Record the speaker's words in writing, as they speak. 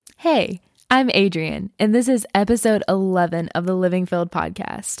Hey, I'm Adrienne, and this is episode 11 of the Living Filled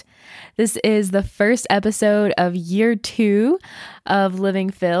podcast. This is the first episode of year 2 of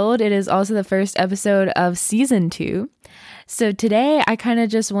Living Filled. It is also the first episode of season 2. So today I kind of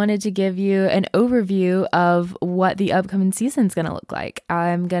just wanted to give you an overview of what the upcoming season is going to look like.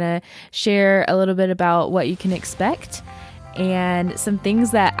 I'm going to share a little bit about what you can expect and some things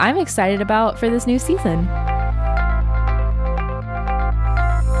that I'm excited about for this new season.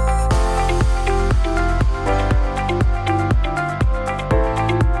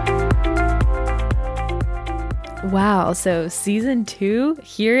 Wow, so season 2,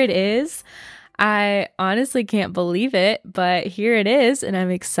 here it is. I honestly can't believe it, but here it is, and I'm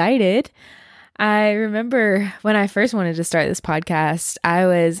excited. I remember when I first wanted to start this podcast, I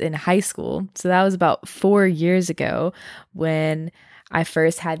was in high school. So that was about 4 years ago when I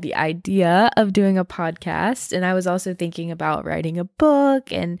first had the idea of doing a podcast. And I was also thinking about writing a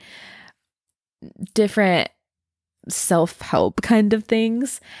book and different self-help kind of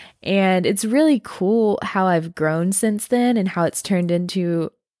things. And it's really cool how I've grown since then and how it's turned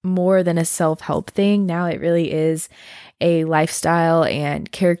into more than a self-help thing. Now it really is a lifestyle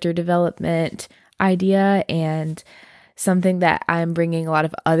and character development idea and something that I'm bringing a lot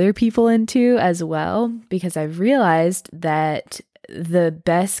of other people into as well, because I've realized that the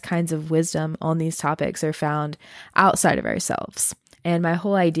best kinds of wisdom on these topics are found outside of ourselves. And my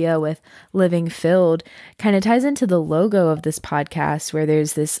whole idea with Living Filled kind of ties into the logo of this podcast, where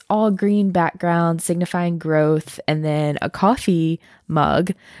there's this all green background signifying growth, and then a coffee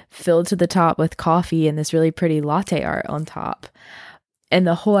mug filled to the top with coffee and this really pretty latte art on top. And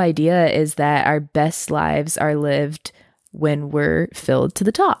the whole idea is that our best lives are lived when we're filled to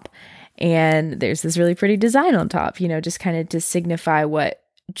the top. And there's this really pretty design on top, just kind of to signify what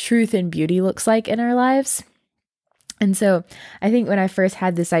truth and beauty looks like in our lives. And so I think when I first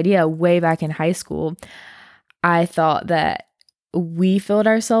had this idea way back in high school, I thought that we filled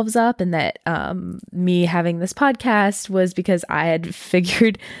ourselves up, and that me having this podcast was because I had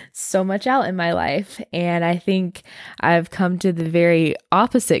figured so much out in my life. And I think I've come to the very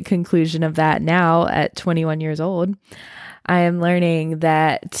opposite conclusion of that now at 21 years old. I am learning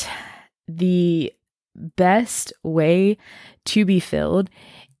that the best way to be filled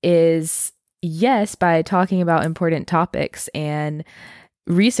is, yes, by talking about important topics and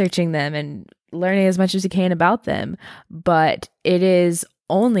researching them and learning as much as you can about them. But it is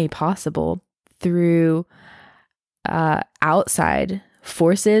only possible through outside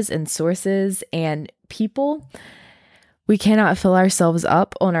forces and sources and people. We cannot fill ourselves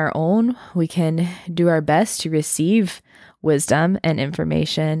up on our own. We can do our best to receive wisdom and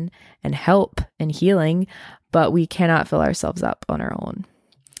information and help and healing, but we cannot fill ourselves up on our own.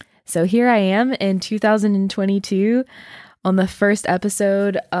 So here I am in 2022 on the first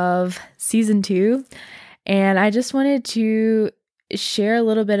episode of season 2. And I just wanted to share a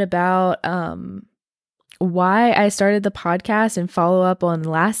little bit about why I started the podcast and follow up on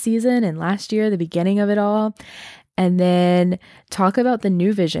last season and last year, the beginning of it all. And then talk about the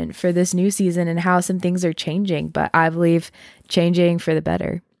new vision for this new season and how some things are changing, but I believe changing for the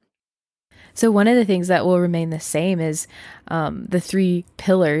better. So one of the things that will remain the same is the 3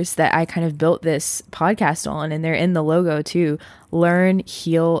 pillars that I kind of built this podcast on, and they're in the logo too: learn,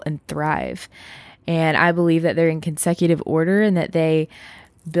 heal, and thrive. And I believe that they're in consecutive order and that they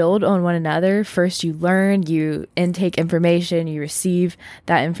build on one another. First, you learn, you intake information, you receive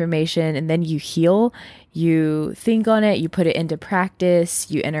that information, and then you heal. You think on it, you put it into practice,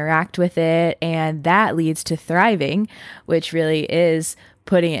 you interact with it, and that leads to thriving, which really is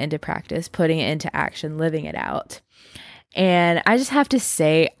putting it into practice, putting it into action, living it out. And I just have to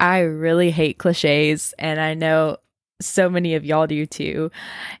say, I really hate cliches, and I know so many of y'all do too.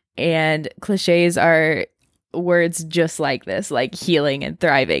 And cliches are words just like this, like healing and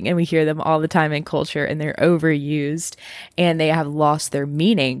thriving, and we hear them all the time in culture, and they're overused, and they have lost their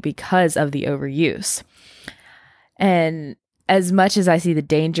meaning because of the overuse. And as much as I see the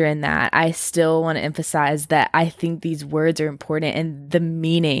danger in that, I still want to emphasize that I think these words are important and the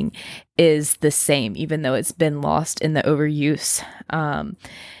meaning is the same, even though it's been lost in the overuse.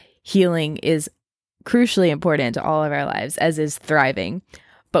 Healing is crucially important to all of our lives, as is thriving.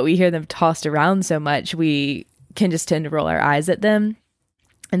 But we hear them tossed around so much, we can just tend to roll our eyes at them.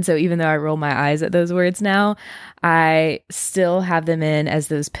 And so even though I roll my eyes at those words now, I still have them in as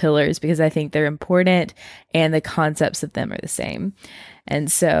those pillars because I think they're important and the concepts of them are the same. And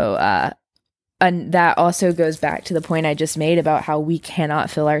so and that also goes back to the point I just made about how we cannot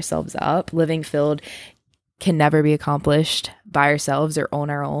fill ourselves up. Living filled can never be accomplished by ourselves or on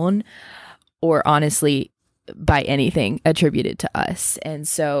our own, or honestly, by anything attributed to us. And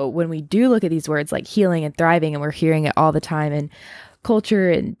so when we do look at these words like healing and thriving, and we're hearing it all the time in culture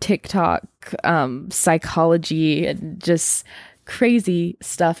and TikTok, psychology, and just crazy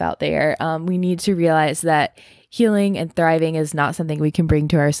stuff out there, we need to realize that healing and thriving is not something we can bring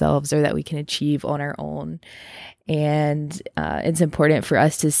to ourselves or that we can achieve on our own. And it's important for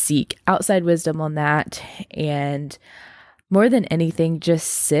us to seek outside wisdom on that. And more than anything, just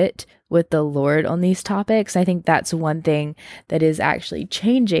sit with the Lord on these topics. I think that's one thing that is actually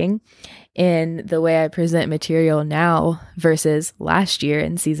changing in the way I present material now versus last year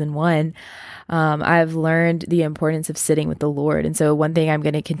in season 1. I've learned the importance of sitting with the Lord. And so one thing I'm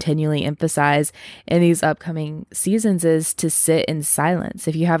going to continually emphasize in these upcoming seasons is to sit in silence.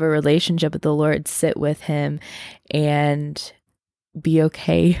 If you have a relationship with the Lord, sit with him and be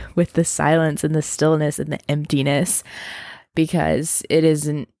okay with the silence and the stillness and the emptiness, because it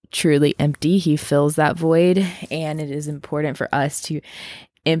isn't truly empty. He fills that void, and it is important for us to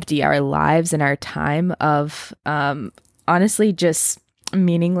empty our lives and our time of honestly just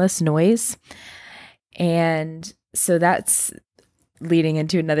meaningless noise. And so that's leading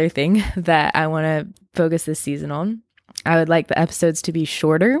into another thing that I want to focus this season on. I would like the episodes to be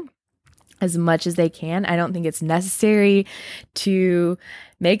shorter as much as they can. I don't think it's necessary to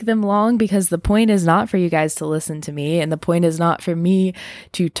make them long, because the point is not for you guys to listen to me, and the point is not for me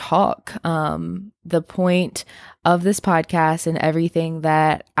to talk. The point of this podcast and everything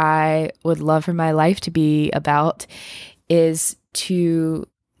that I would love for my life to be about is to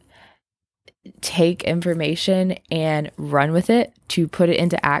take information and run with it, to put it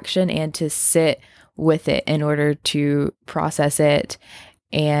into action, and to sit with it in order to process it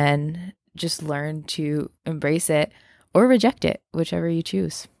and just learn to embrace it or reject it, whichever you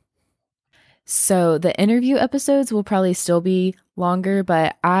choose. So the interview episodes will probably still be longer,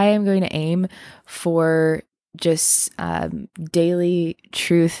 but I am going to aim for just daily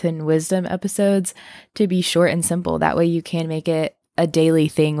truth and wisdom episodes to be short and simple. That way you can make it a daily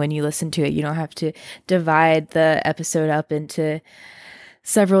thing when you listen to it. You don't have to divide the episode up into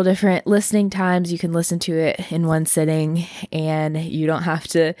several different listening times. You can listen to it in one sitting, and you don't have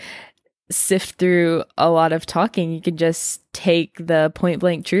to sift through a lot of talking. You can just take the point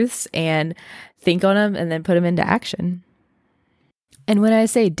blank truths and think on them and then put them into action. And when I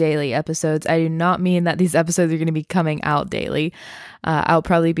say daily episodes, I do not mean that these episodes are going to be coming out daily. I'll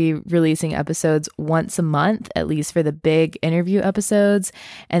probably be releasing episodes once a month, at least for the big interview episodes.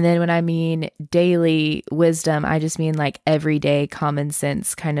 And then when I mean daily wisdom, I just mean like everyday common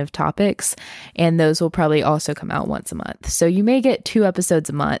sense kind of topics. And those will probably also come out once a month. So you may get 2 episodes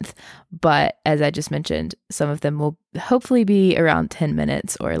a month, but as I just mentioned, some of them will hopefully be around 10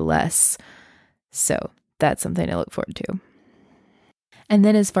 minutes or less. So that's something to look forward to. And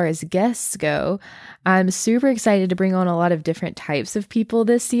then as far as guests go, I'm super excited to bring on a lot of different types of people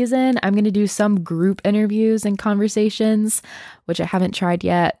this season. I'm going to do some group interviews and conversations, which I haven't tried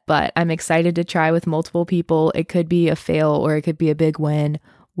yet, but I'm excited to try with multiple people. It could be a fail or it could be a big win.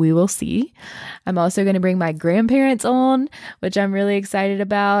 We will see. I'm also going to bring my grandparents on, which I'm really excited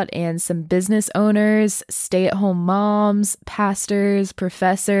about, and some business owners, stay-at-home moms, pastors,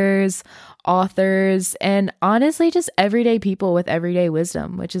 professors, authors, and honestly, just everyday people with everyday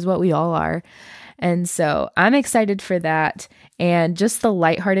wisdom, which is what we all are. And so I'm excited for that. And just the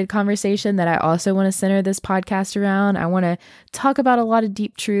lighthearted conversation that I also want to center this podcast around. I want to talk about a lot of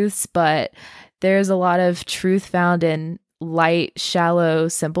deep truths, but there's a lot of truth found in light, shallow,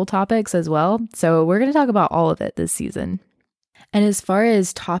 simple topics as well. So we're going to talk about all of it this season. And as far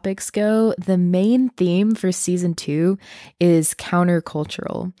as topics go, the main theme for season 2 is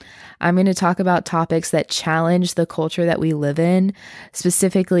countercultural. I'm going to talk about topics that challenge the culture that we live in,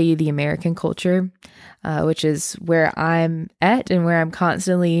 specifically the American culture, which is where I'm at and where I'm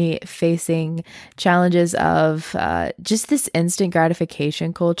constantly facing challenges of just this instant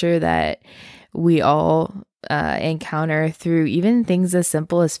gratification culture that we all encounter through even things as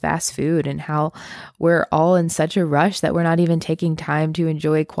simple as fast food, and how we're all in such a rush that we're not even taking time to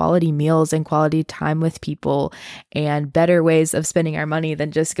enjoy quality meals and quality time with people and better ways of spending our money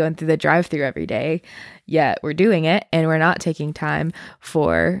than just going through the drive-thru every day. Yet we're doing it, and we're not taking time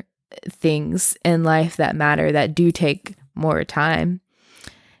for things in life that matter, that do take more time.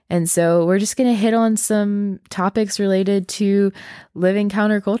 And so we're just going to hit on some topics related to living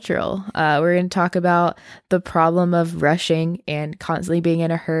countercultural. We're going to talk about the problem of rushing and constantly being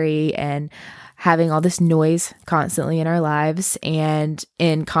in a hurry, and having all this noise constantly in our lives. And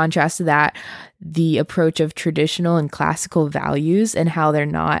in contrast to that, the approach of traditional and classical values and how they're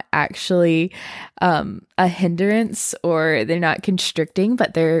not actually a hindrance, or they're not constricting,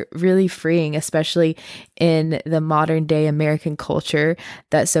 but they're really freeing, especially in the modern day American culture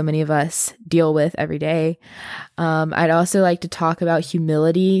that so many of us deal with every day. I'd also like to talk about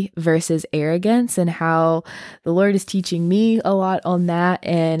humility versus arrogance, and how the Lord is teaching me a lot on that,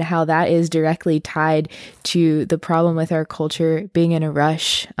 and how that is directly tied to the problem with our culture being in a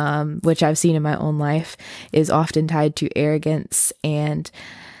rush, which I've seen in my own life is often tied to arrogance and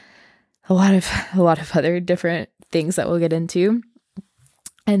a lot of other different things that we'll get into.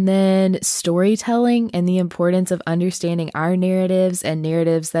 And then storytelling and the importance of understanding our narratives and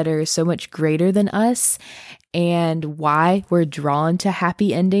narratives that are so much greater than us, and why we're drawn to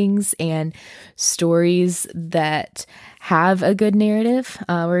happy endings and stories that have a good narrative.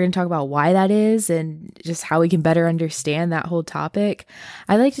 We're going to talk about why that is and just how we can better understand that whole topic.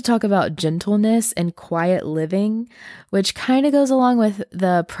 I like to talk about gentleness and quiet living, which kind of goes along with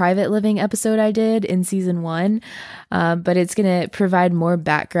the private living episode I did in season 1, but it's going to provide more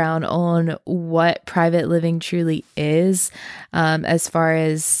background on what private living truly is, as far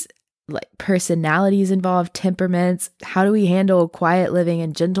as like personalities involved, temperaments. How do we handle quiet living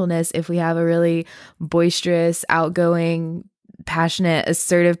and gentleness if we have a really boisterous, outgoing, passionate,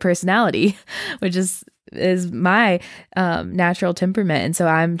 assertive personality, which is my natural temperament. And so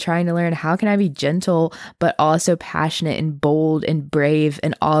I'm trying to learn, how can I be gentle, but also passionate and bold and brave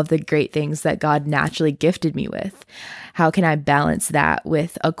and all of the great things that God naturally gifted me with? How can I balance that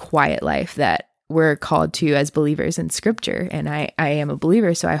with a quiet life that we're called to as believers in scripture? And I am a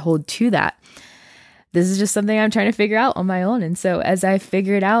believer, so I hold to that. This is just something I'm trying to figure out on my own. And so as I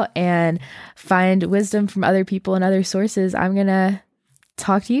figure it out and find wisdom from other people and other sources, I'm going to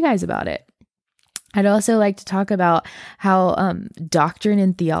talk to you guys about it. I'd also like to talk about how doctrine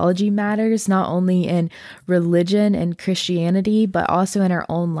and theology matters, not only in religion and Christianity, but also in our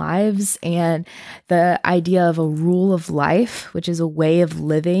own lives, and the idea of a rule of life, which is a way of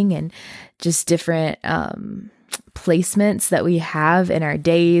living, and just different placements that we have in our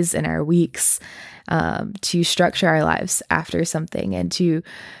days and our weeks to structure our lives after something, and to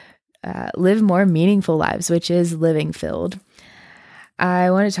live more meaningful lives, which is living filled.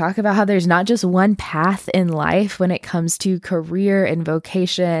 I want to talk about how there's not just one path in life when it comes to career and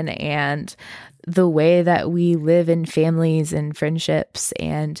vocation and the way that we live in families and friendships,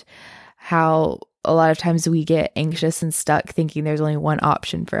 and how a lot of times we get anxious and stuck thinking there's only one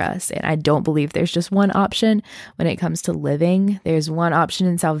option for us. And I don't believe there's just one option when it comes to living. There's one option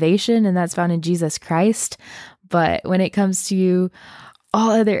in salvation, and that's found in Jesus Christ. But when it comes to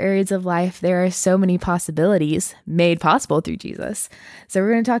all other areas of life, there are so many possibilities made possible through Jesus. So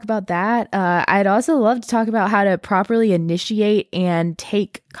we're going to talk about that. I'd also love to talk about how to properly initiate and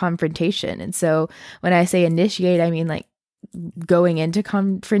take confrontation. And so when I say initiate, I mean like going into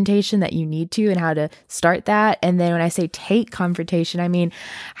confrontation that you need to, and how to start that. And then when I say take confrontation, I mean,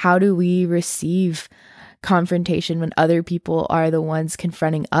 how do we receive confrontation when other people are the ones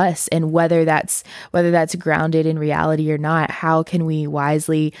confronting us, and whether that's grounded in reality or not? How can we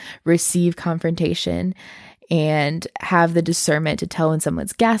wisely receive confrontation and have the discernment to tell when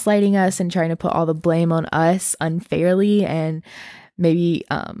someone's gaslighting us and trying to put all the blame on us unfairly and maybe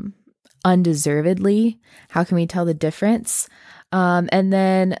undeservedly? How can we tell the difference? And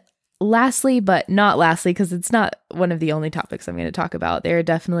then lastly, but not lastly, because it's not one of the only topics I'm going to talk about, there are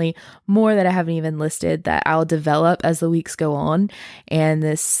definitely more that I haven't even listed that I'll develop as the weeks go on and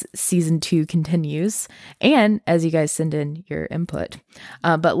this season 2 continues, and as you guys send in your input.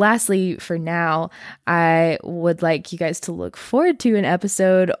 But lastly, for now, I would like you guys to look forward to an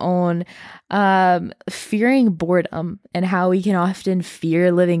episode on fearing boredom and how we can often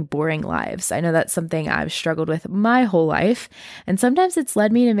fear living boring lives. I know that's something I've struggled with my whole life, and sometimes it's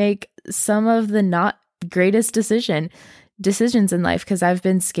led me to make some of the not greatest decisions in life, because I've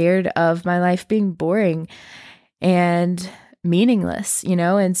been scared of my life being boring and meaningless,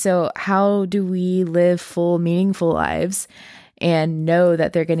 and so how do we live full, meaningful lives and know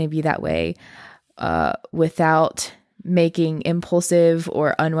that they're going to be that way without making impulsive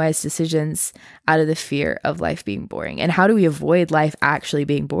or unwise decisions out of the fear of life being boring? And how do we avoid life actually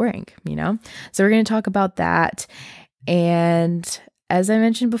being boring, So we're going to talk about that. And as I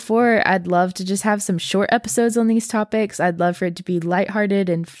mentioned before, I'd love to just have some short episodes on these topics. I'd love for it to be lighthearted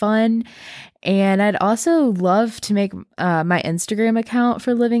and fun. And I'd also love to make my Instagram account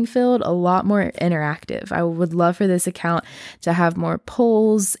for Living Filled a lot more interactive. I would love for this account to have more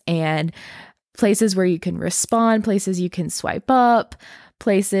polls and places where you can respond, places you can swipe up,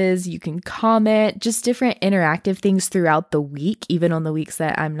 places. You can comment, just different interactive things throughout the week, even on the weeks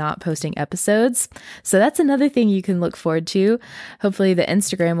that I'm not posting episodes. So that's another thing you can look forward to. Hopefully the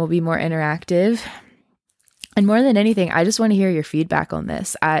Instagram will be more interactive. And more than anything, I just want to hear your feedback on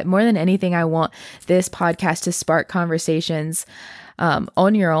this. More than anything, I want this podcast to spark conversations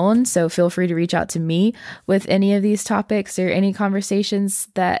on your own. So feel free to reach out to me with any of these topics or any conversations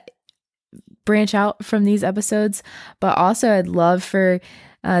that branch out from these episodes. But also, I'd love for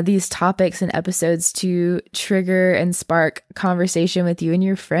these topics and episodes to trigger and spark conversation with you and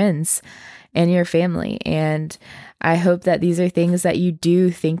your friends and your family. And I hope that these are things that you do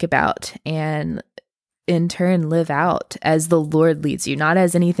think about and in turn live out as the Lord leads you, not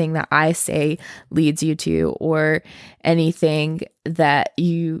as anything that I say leads you to or anything that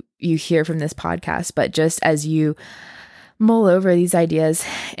you hear from this podcast, but just as you mull over these ideas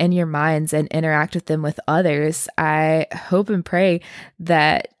in your minds and interact with them with others, I hope and pray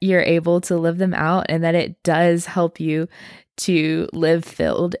that you're able to live them out and that it does help you to live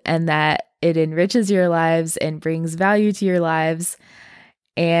filled and that it enriches your lives and brings value to your lives.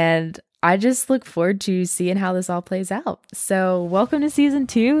 And I just look forward to seeing how this all plays out. So welcome to season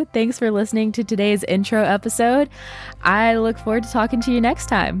 2. Thanks for listening to today's intro episode. I look forward to talking to you next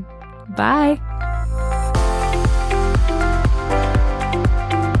time. Bye.